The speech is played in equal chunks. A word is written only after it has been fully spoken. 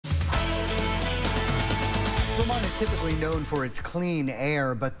Vermont is typically known for its clean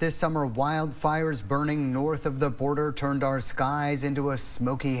air, but this summer wildfires burning north of the border turned our skies into a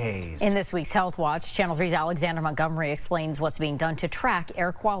smoky haze. In this week's Health Watch, Channel 3's Alexander Montgomery explains what's being done to track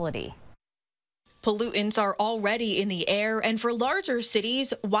air quality. Pollutants are already in the air, and for larger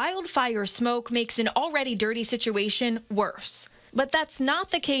cities, wildfire smoke makes an already dirty situation worse. But that's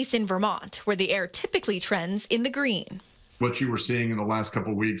not the case in Vermont, where the air typically trends in the green. What you were seeing in the last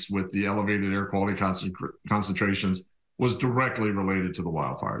couple of weeks with the elevated air quality concentrations was directly related to the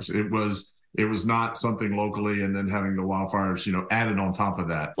wildfires. It was not something locally and then having the wildfires, added on top of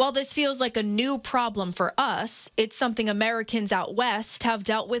that. While this feels like a new problem for us, it's something Americans out west have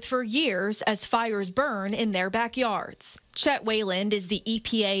dealt with for years as fires burn in their backyards. Chet Wayland is the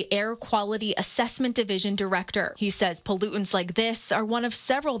EPA Air Quality Assessment Division Director. He says pollutants like this are one of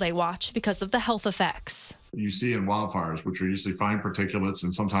several they watch because of the health effects. You see in wildfires, which are usually fine particulates,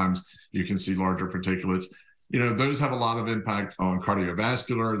 and sometimes you can see larger particulates. Those have a lot of impact on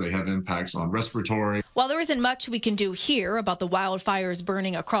cardiovascular. They have impacts on respiratory. While there isn't much we can do here about the wildfires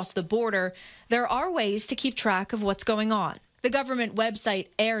burning across the border, there are ways to keep track of what's going on. The government website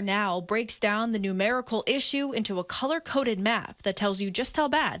Air Now breaks down the numerical issue into a color-coded map that tells you just how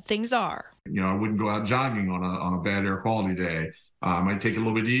bad things are. I wouldn't go out jogging on a bad air quality day. I might take it a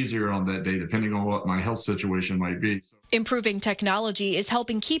little bit easier on that day, depending on what my health situation might be. Improving technology is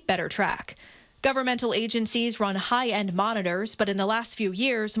helping keep better track. Governmental agencies run high-end monitors, but in the last few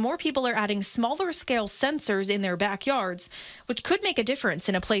years, more people are adding smaller-scale sensors in their backyards, which could make a difference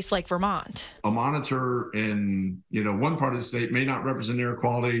in a place like Vermont. A monitor in, one part of the state may not represent air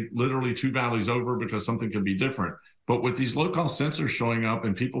quality literally 2 valleys over because something could be different. But with these low-cost sensors showing up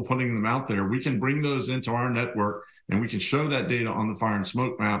and people putting them out there, we can bring those into our network and we can show that data on the fire and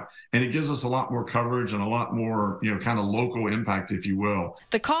smoke map, and it gives us a lot more coverage and a lot more, kind of local impact, if you will.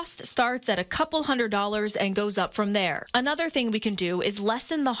 The cost starts at a couple $100s and goes up from there. Another thing we can do is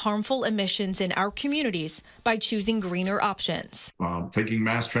lessen the harmful emissions in our communities by choosing greener options. Taking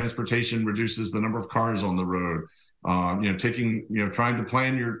mass transportation reduces the number of cars on the road. Trying to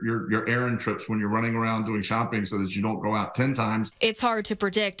plan your errand trips when you're running around doing shopping so that you don't go out 10 times. It's hard to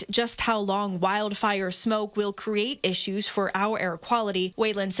predict just how long wildfire smoke will create issues for our air quality.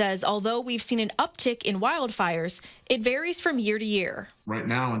 Wayland says although we've seen an uptick in wildfires, it varies from year to year. Right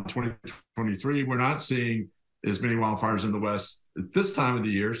now in 2023, we're not seeing as many wildfires in the West at this time of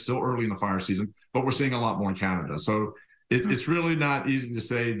the year, still early in the fire season, but we're seeing a lot more in Canada. So it's really not easy to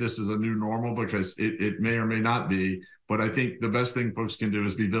say this is a new normal because it may or may not be, but I think the best thing folks can do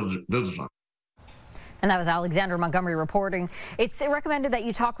is be vigilant. And that was Alexander Montgomery reporting. It's recommended that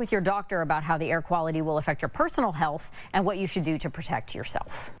you talk with your doctor about how the air quality will affect your personal health and what you should do to protect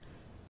yourself.